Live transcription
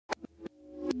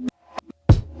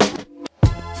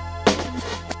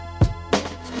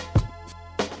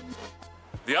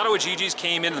Ottawa Gee-Gees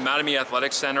came into the Mattamy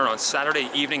Athletic Centre on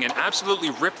Saturday evening and absolutely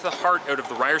ripped the heart out of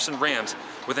the Ryerson Rams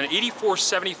with an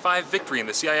 84-75 victory in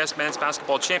the CIS Men's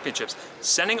Basketball Championships,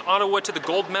 sending Ottawa to the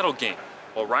gold medal game,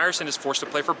 while Ryerson is forced to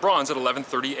play for bronze at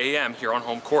 11:30 a.m. here on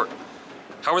home court.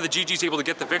 How were the Gee-Gees able to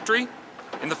get the victory?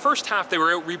 In the first half, they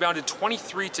were out-rebounded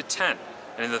 23-10,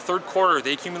 and in the third quarter,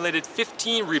 they accumulated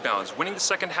 15 rebounds, winning the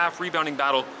second half rebounding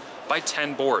battle by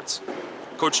 10 boards.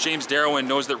 Coach James Darwin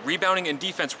knows that rebounding and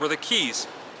defense were the keys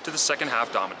to the second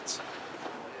half dominance.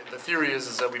 The theory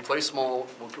is that we play small,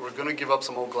 we're going to give up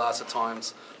some old glass at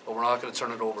times, but we're not going to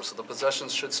turn it over. So the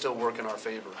possessions should still work in our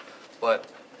favor. But,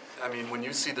 I mean, when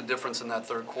you see the difference in that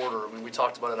third quarter, I mean, we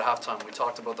talked about it at halftime. We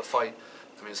talked about the fight.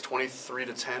 I mean, it's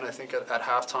 23-10, I think, at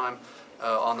halftime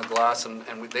on the glass, and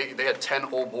they had 10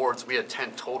 old boards. We had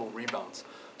 10 total rebounds.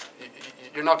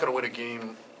 You're not going to win a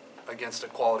game against a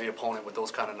quality opponent with those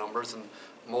kind of numbers, and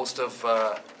most of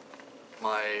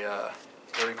my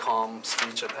very calm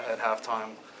speech at halftime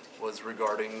was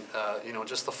regarding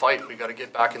just the fight. We got to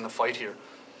get back in the fight here,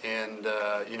 and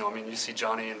I mean, you see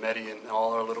Johnny and Mehdi and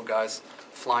all our little guys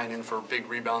flying in for big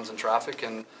rebounds in traffic,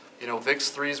 and Vic's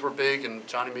threes were big, and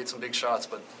Johnny made some big shots,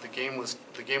 but the game was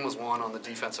won on the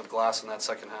defensive glass in that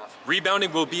second half.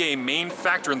 Rebounding will be a main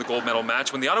factor in the gold medal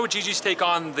match when the Ottawa Gee-Gees take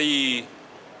on the.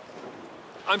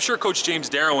 I'm sure Coach James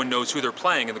Darwin knows who they're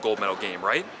playing in the gold medal game,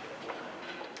 right?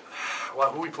 Well,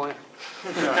 who are we playing?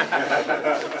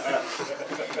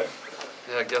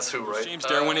 Yeah, guess who, right? James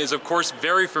Darwin is, of course,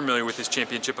 very familiar with his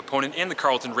championship opponent in the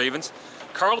Carleton Ravens.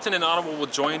 Carleton and Ottawa will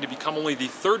join to become only the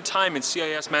third time in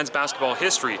CIS men's basketball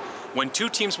history when two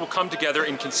teams will come together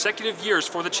in consecutive years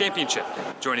for the championship,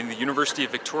 joining the University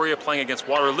of Victoria playing against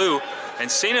Waterloo and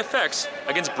St. FX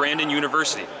against Brandon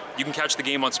University. You can catch the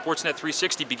game on Sportsnet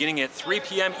 360 beginning at 3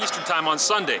 p.m. Eastern Time on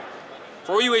Sunday.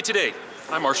 For OUA Today,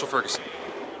 I'm Marshall Ferguson.